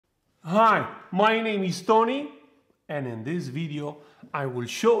Hi, my name is Tony, and in this video I will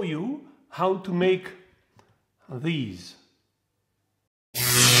show you how to make these.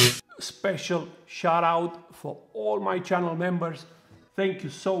 Special shout out for all my channel members. Thank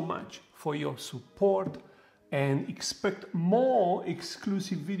you so much for your support and expect more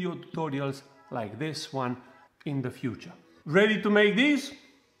exclusive video tutorials like this one in the future. Ready to make these?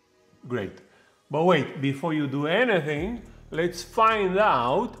 Great. But wait, before you do anything, let's find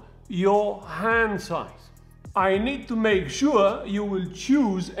out your hand size. I need to make sure you will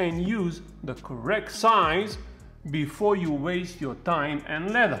choose and use the correct size before you waste your time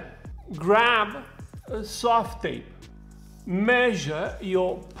and leather. Grab a soft tape. Measure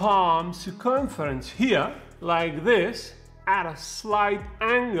your palm circumference here, like this, at a slight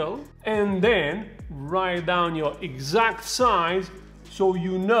angle, and then write down your exact size so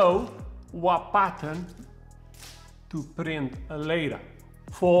you know what pattern to print later.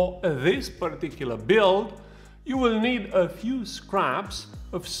 For this particular build, you will need a few scraps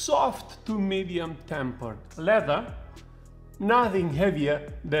of soft to medium tempered leather, nothing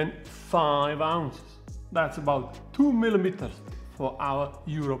heavier than 5 ounces. That's about 2 millimeters for our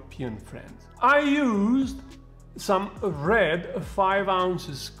European friends. I used some red 5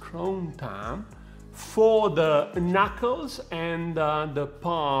 ounces chrome tan for the knuckles and the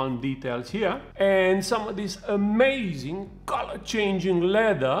palm details here, and some of this amazing color changing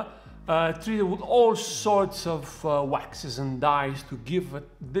leather treated with all sorts of waxes and dyes to give it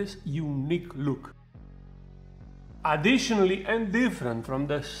this unique look. Additionally, and different from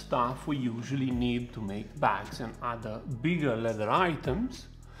the stuff we usually need to make bags and other bigger leather items,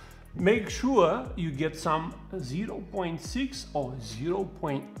 make sure you get some 0.6 or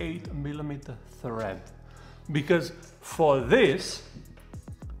 0.8 millimeter thread, because for this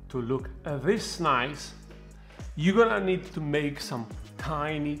to look this nice, you're gonna need to make some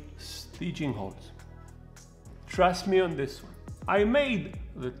tiny stitching holes. Trust me on this one. I made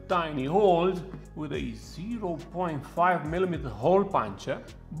the tiny holes with a 0.5 millimeter hole puncher,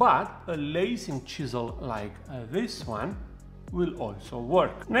 but a lacing chisel like this one will also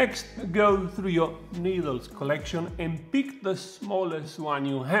work. Next, go through your needles collection and pick the smallest one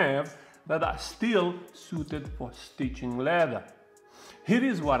you have that are still suited for stitching leather. Here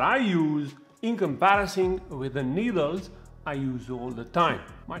is what I use in comparison with the needles I use all the time,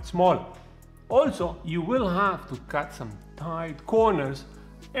 much smaller. Also, you will have to cut some tight corners,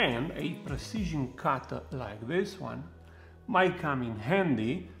 and a precision cutter like this one might come in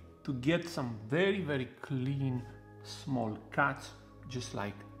handy to get some very clean small cuts, just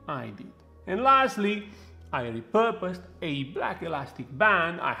like I did. And lastly, I repurposed a black elastic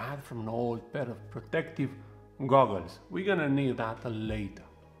band I had from an old pair of protective goggles. We're gonna need that later.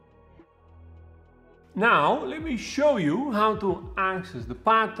 Now let me show you how to access the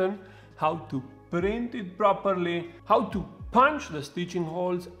pattern, how to print it properly, how to punch the stitching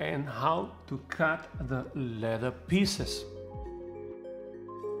holes, and how to cut the leather pieces.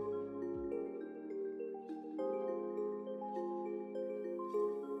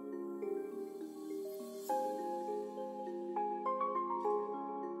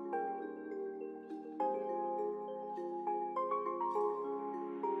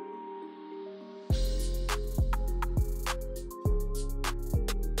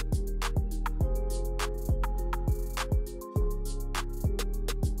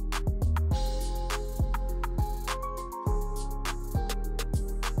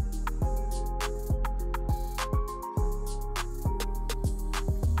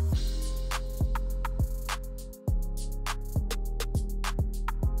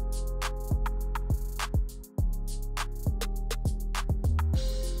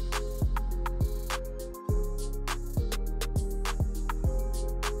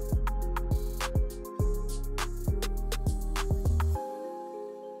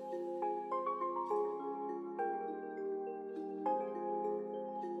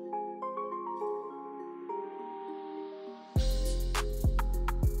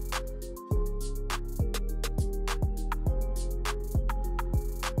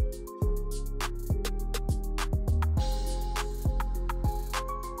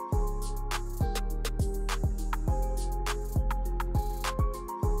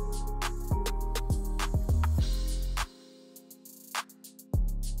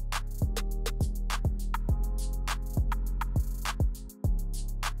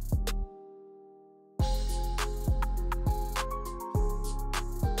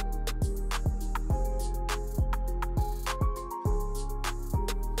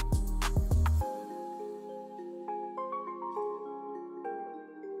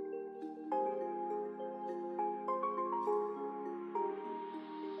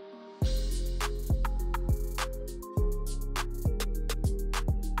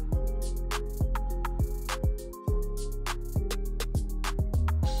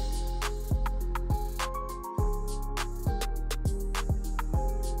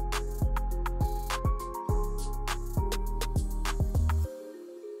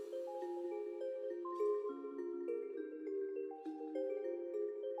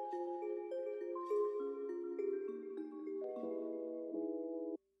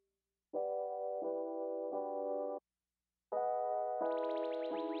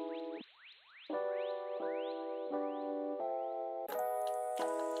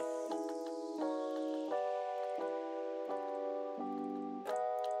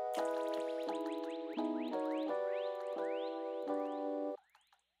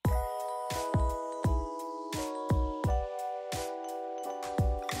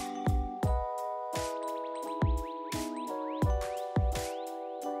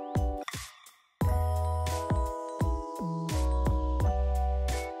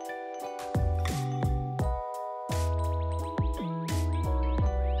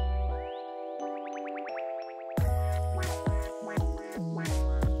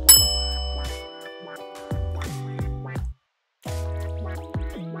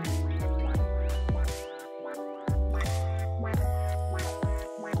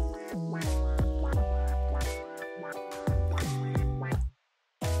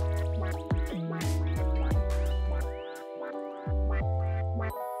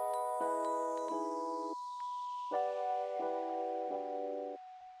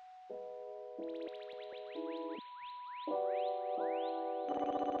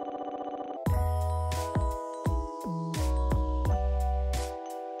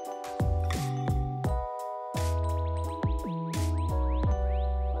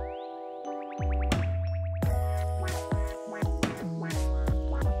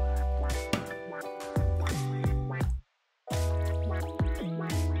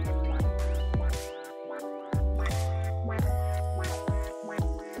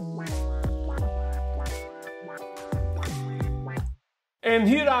 And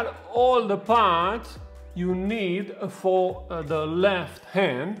here are all the parts you need for the left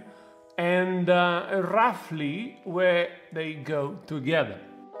hand and roughly where they go together.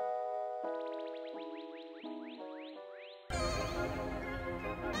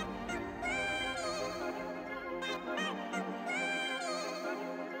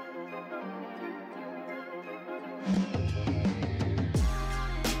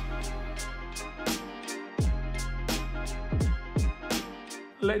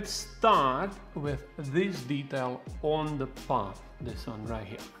 Let's start with this detail on the palm, this one right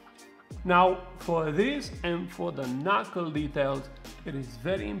here. Now, for this and for the knuckle details, it is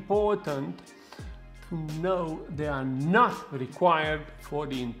very important to know they are not required for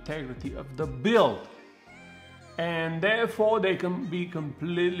the integrity of the build, and therefore they can be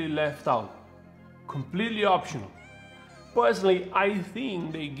completely left out, completely optional. Personally, I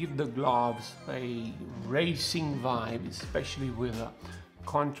think they give the gloves a racing vibe, especially with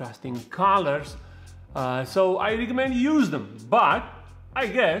contrasting colors, so I recommend use them. But I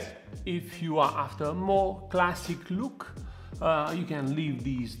guess if you are after a more classic look, you can leave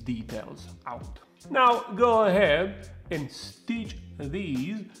these details out. Now go ahead and stitch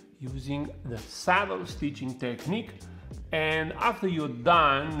these using the saddle stitching technique, and after you're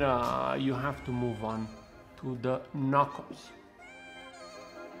done, you have to move on to the knuckles.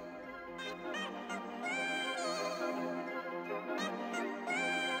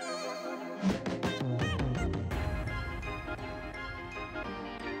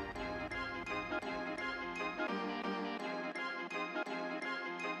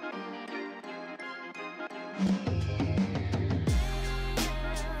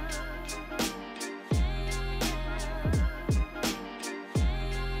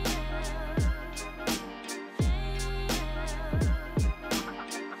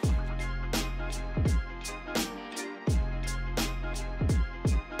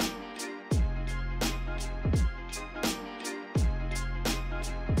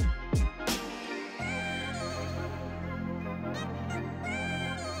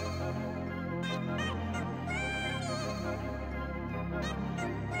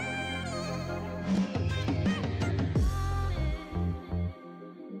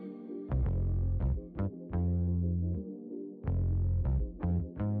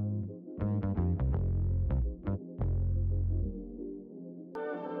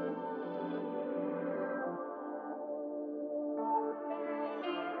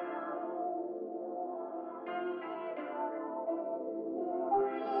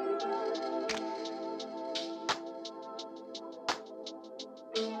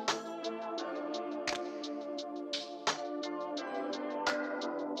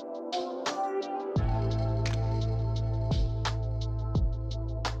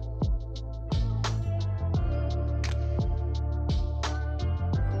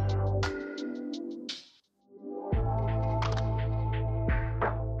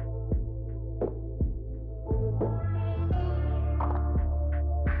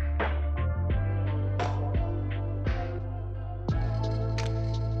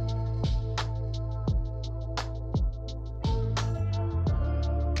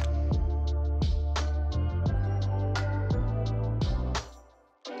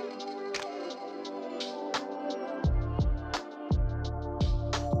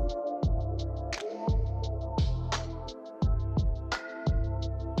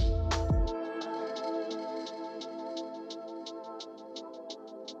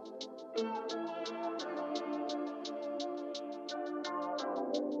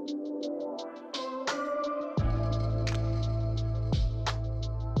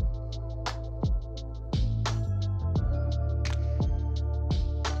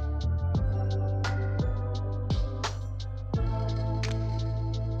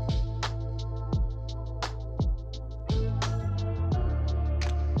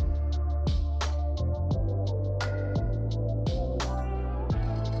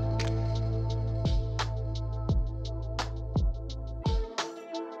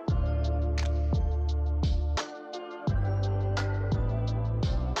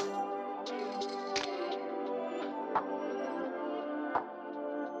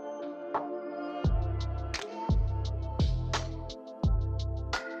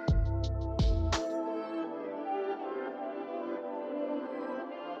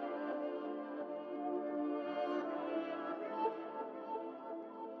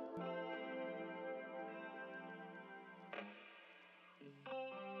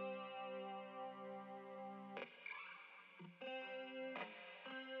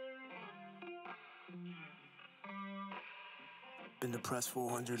 Been depressed for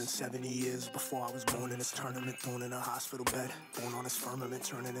 170 years before I was born in this tournament, thrown in a hospital bed, born on this firmament,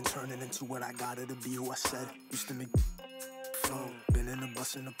 turning into what I got it to be, who I said. Used to make flow, been in a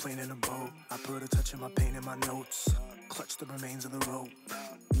bus, in a plane, in a boat. I put a touch of my pain in my notes, clutch the remains of the rope.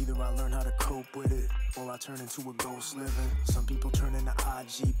 Either I learn how to cope with it, or I turn into a ghost living. Some people turn into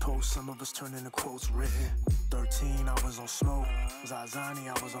IG posts, some of us turn into quotes written. 13, I was on smoke. Zazani,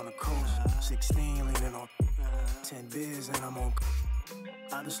 I was on the coast. 16, leaning on 10 beers and I'm on.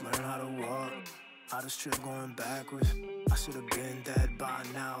 I just learned how to walk. I just trip going backwards. I should have been dead by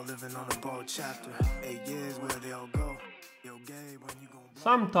now, living on a borrowed chapter. 8 years, where they all go? Yo, Gabe, when you gon'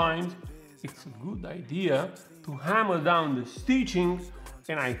 Sometimes it's a good idea to hammer down the stitching,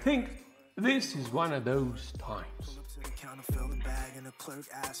 and I think this is one of those times. up to the counter, fill the bag, and the clerk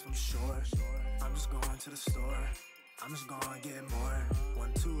asks I'm short. I'm just going to the store. I'm just gonna get more.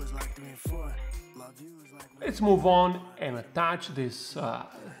 1, 2 is like 3 and 4. Love you is like. Let's move on and attach this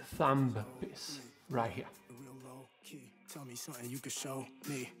thumb piece right here. Real low key. Tell me something you could show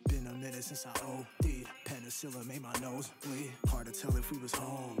me. Been a minute since I OD'd. Penicillin made my nose bleed. Hard to tell if we was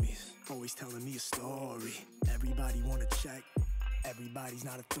homies. Always telling me a story. Everybody wanna check. Everybody's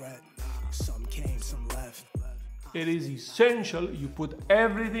not a threat. Some came, some left. It is essential you put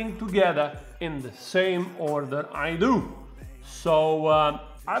everything together in the same order I do. So,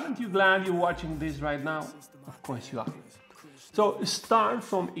 aren't you glad you're watching this right now? Of course you are. So start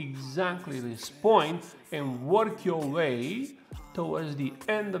from exactly this point and work your way towards the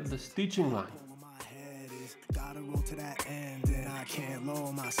end of the stitching line. Gotta roll to that end and I can't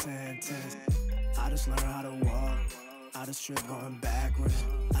lower my sentence. I just learned how to walk. I just trip going backwards.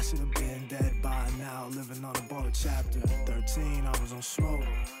 I should have been dead by now, living on a borrowed chapter. 13, I was on smoke.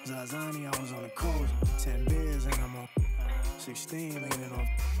 Zazani, I was on the coast. 10 beers and I'm on 16, leaning on.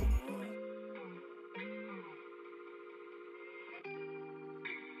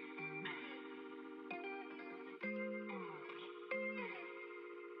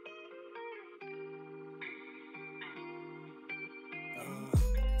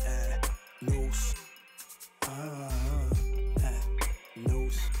 Noose.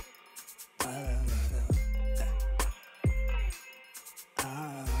 Noose.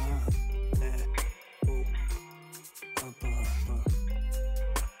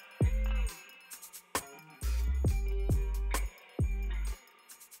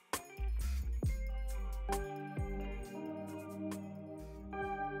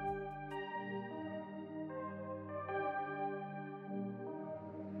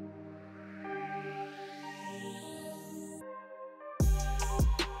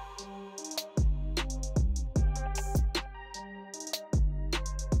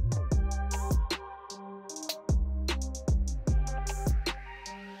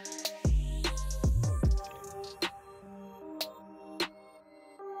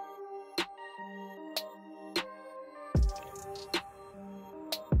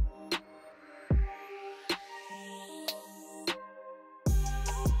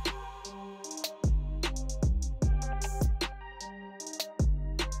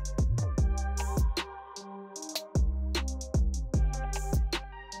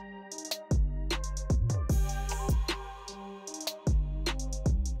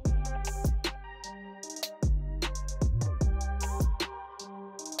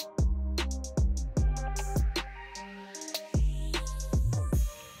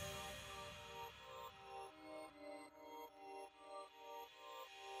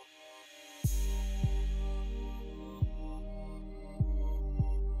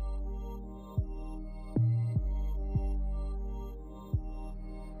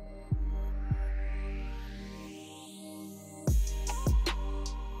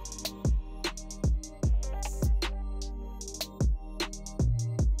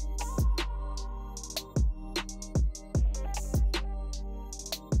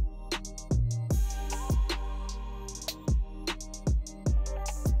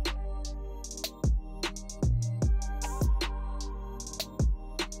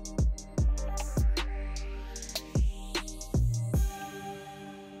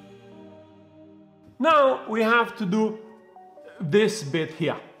 Now we have to do this bit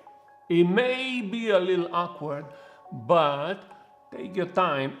here. It may be a little awkward, but take your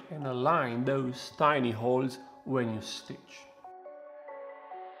time and align those tiny holes when you stitch.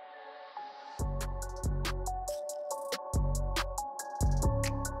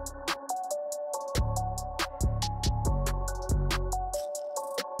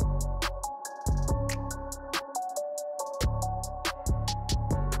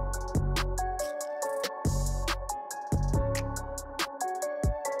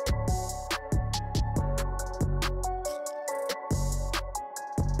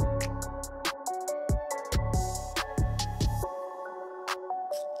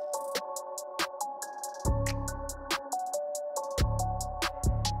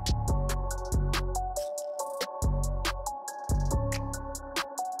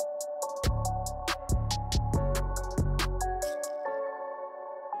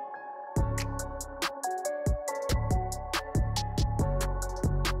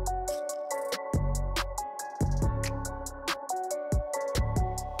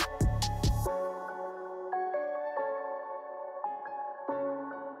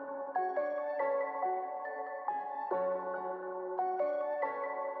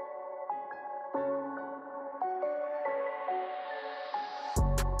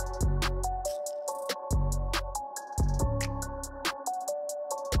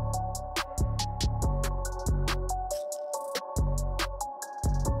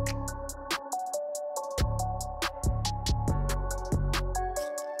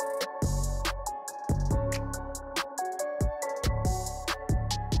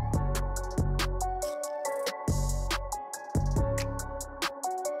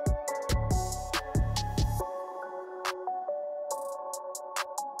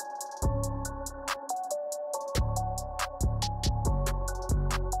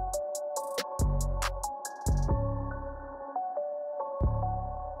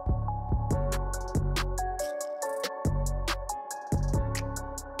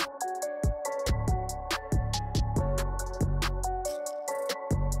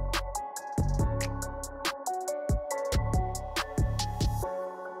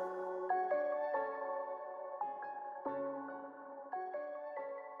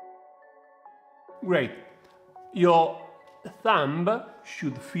 Great. Your thumb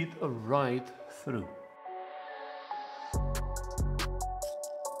should fit right through.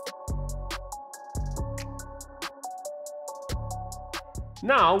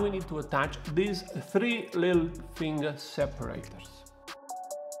 Now we need to attach these 3 little finger separators.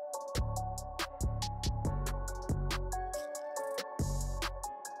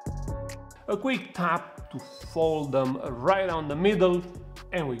 A quick tap to fold them right on the middle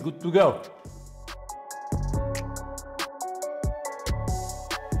and we're good to go.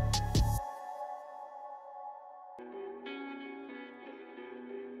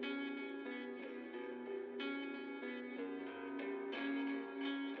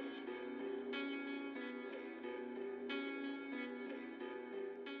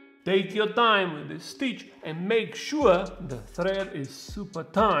 Take your time with this stitch and make sure the thread is super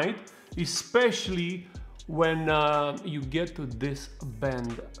tight, especially when you get to this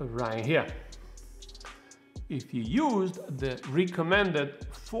bend right here. If you used the recommended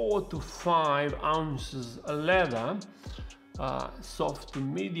 4 to 5 ounces leather, soft to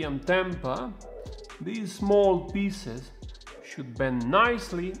medium temper, these small pieces should bend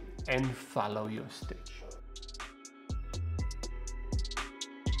nicely and follow your stitch.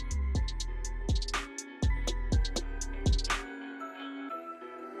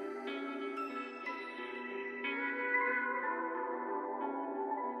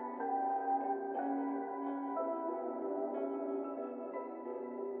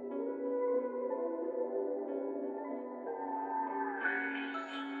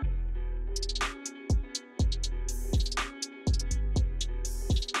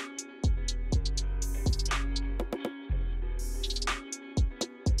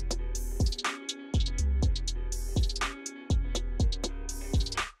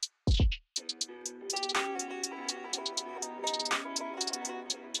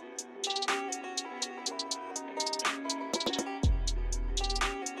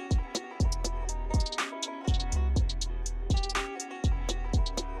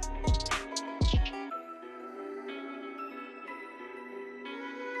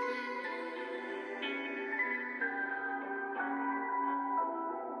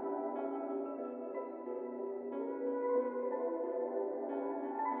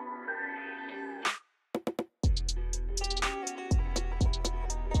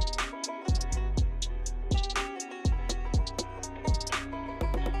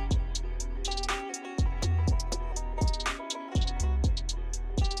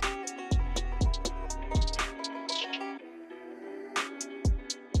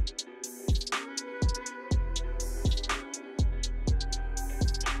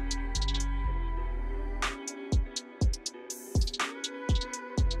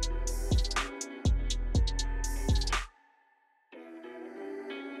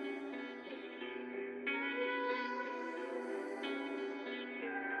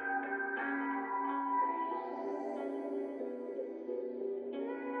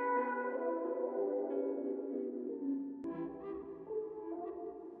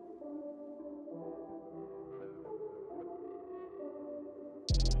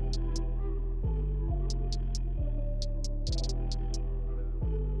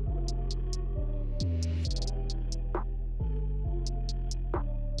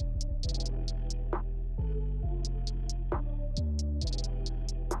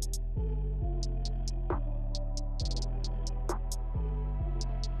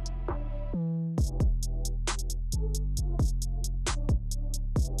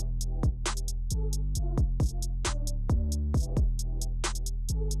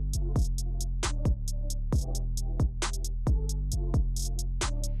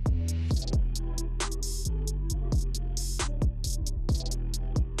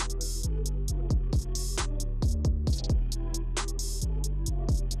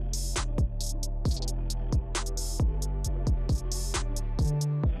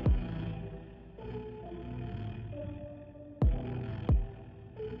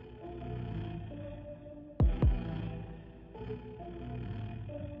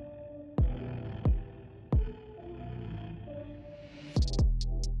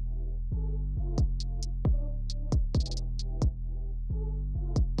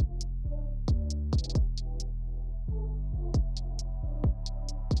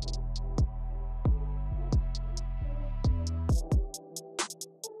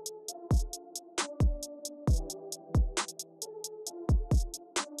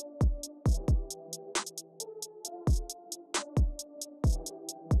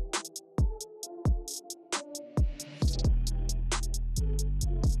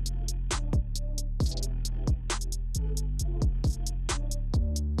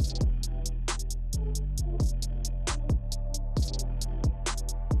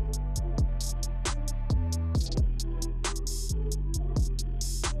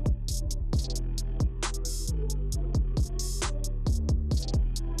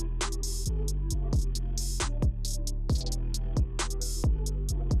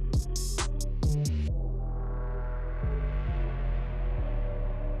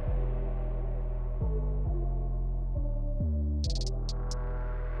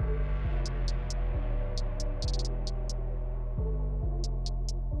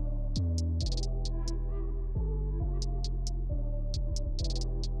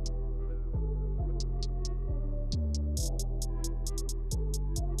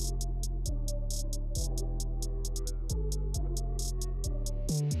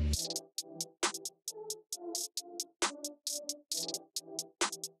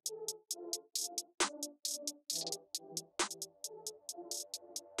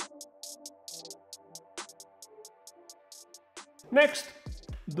 Next,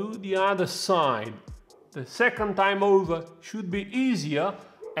 do the other side. The second time over should be easier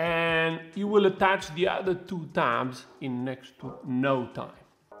and you will attach the other two tabs in next to no time.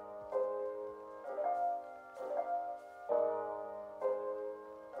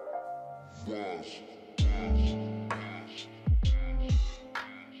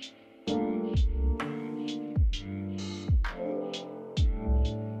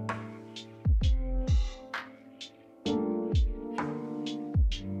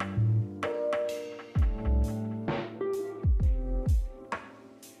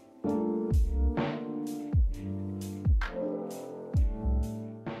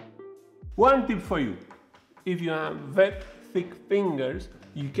 One tip for you: if you have very thick fingers,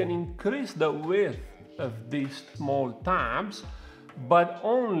 you can increase the width of these small tabs, but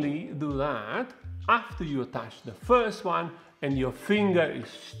only do that after you attach the first one and your finger is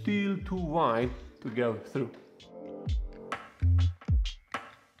still too wide to go through.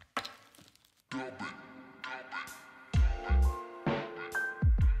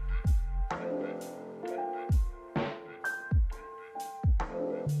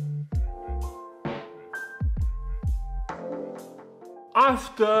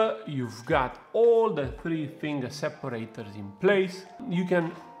 After you've got all the three finger separators in place, you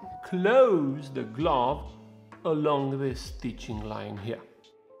can close the glove along this stitching line here.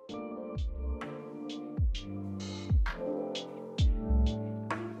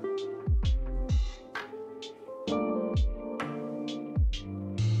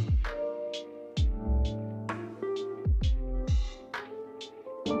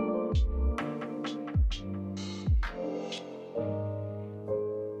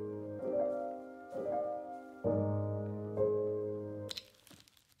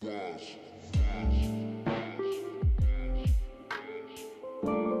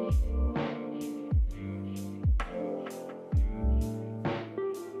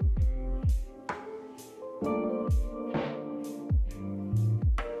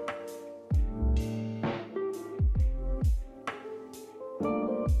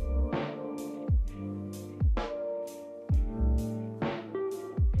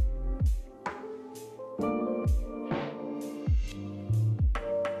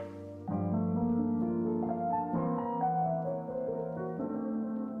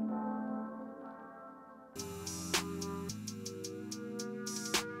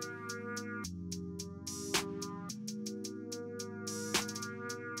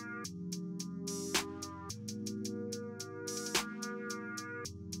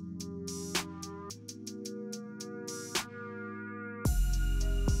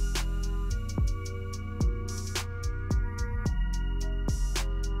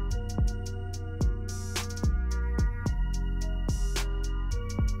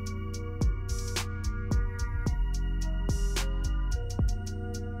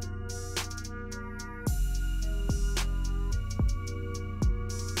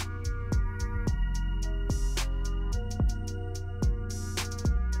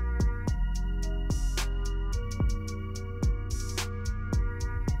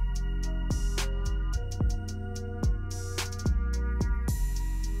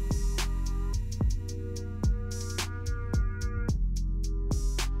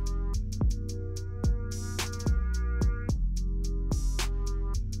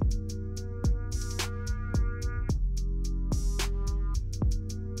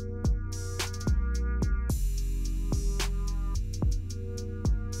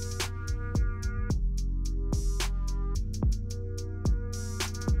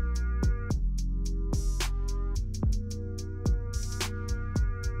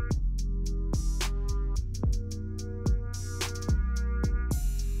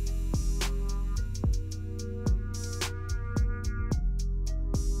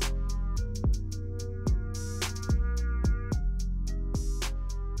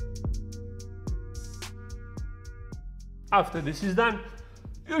 After this is done,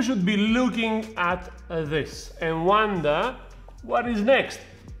 you should be looking at this and wonder, what is next?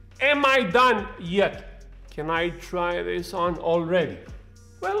 Am I done yet? Can I try this on already?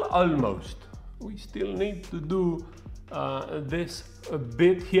 Well, almost. We still need to do this a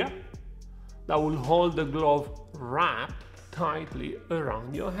bit here that will hold the glove wrapped tightly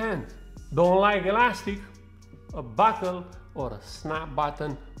around your hand. Don't like elastic? A buckle or a snap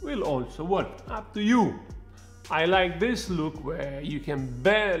button will also work, up to you. I like this look where you can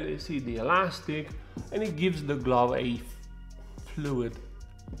barely see the elastic and it gives the glove a fluid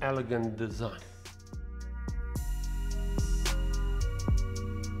elegant design.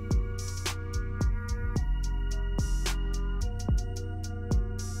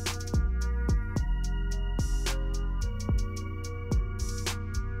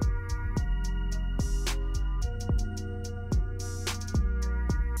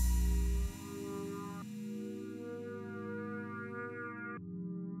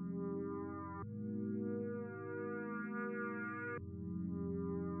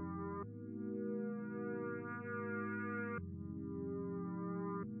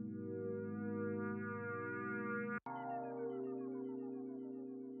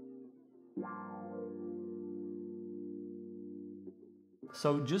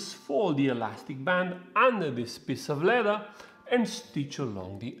 So just fold the elastic band under this piece of leather and stitch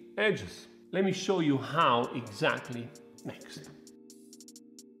along the edges. Let me show you how exactly next.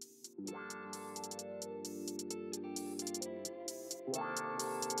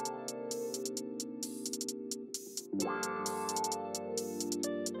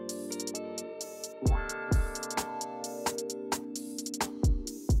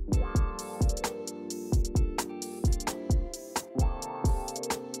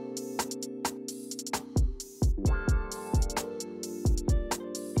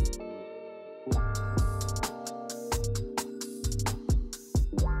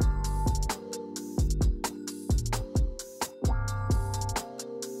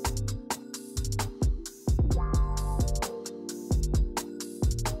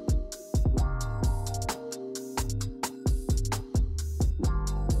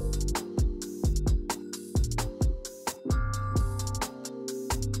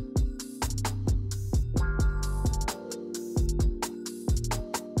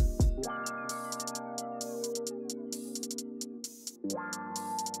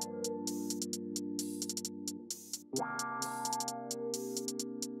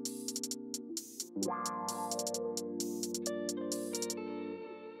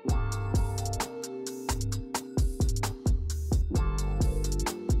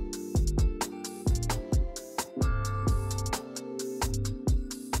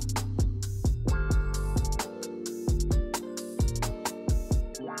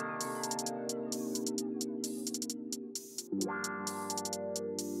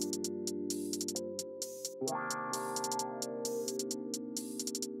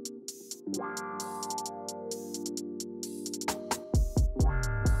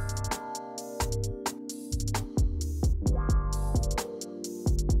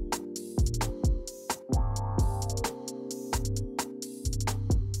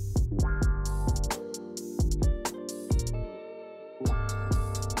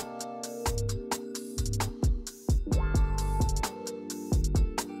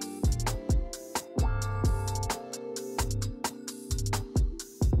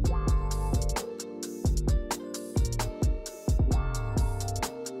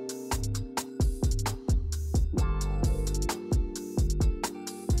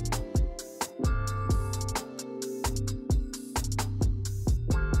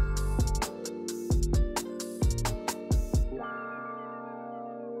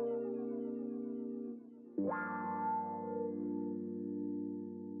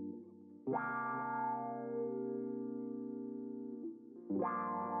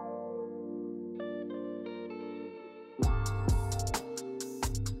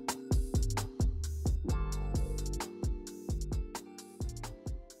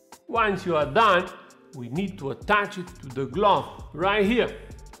 Once you are done, we need to attach it to the glove right here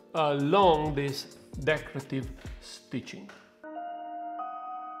along this decorative stitching.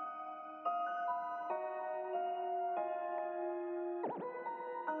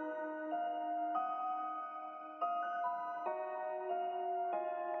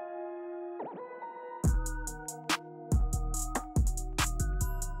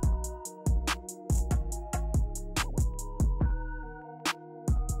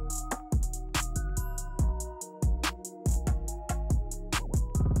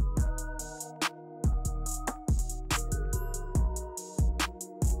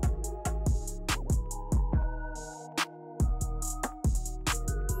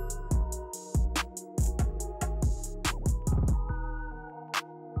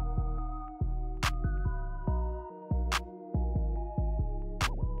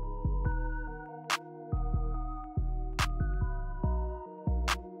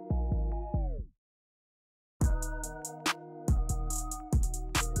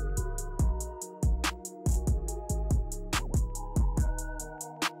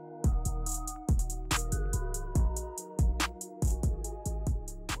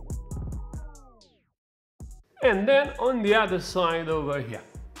 And then on the other side over here,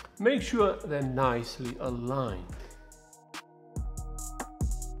 make sure they're nicely aligned.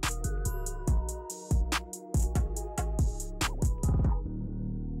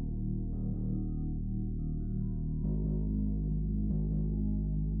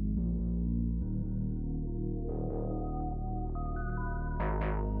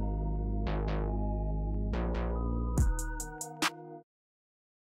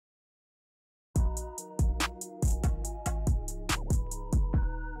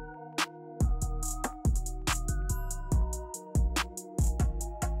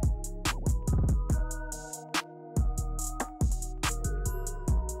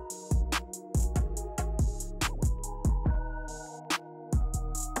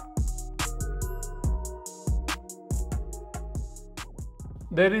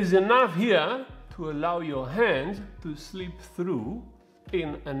 There is enough here to allow your hands to slip through,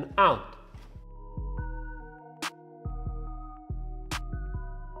 in and out.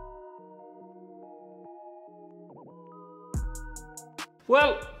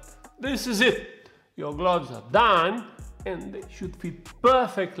 Well, this is it. Your gloves are done and they should fit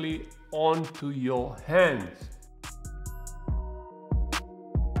perfectly onto your hands.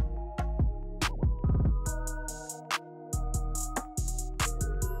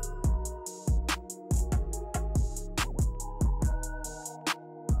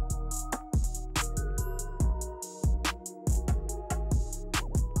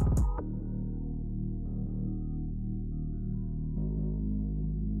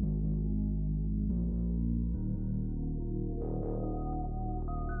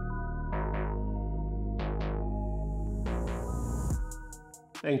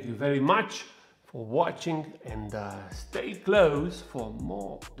 Thank you very much for watching, and stay close for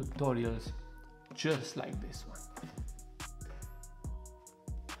more tutorials just like this one.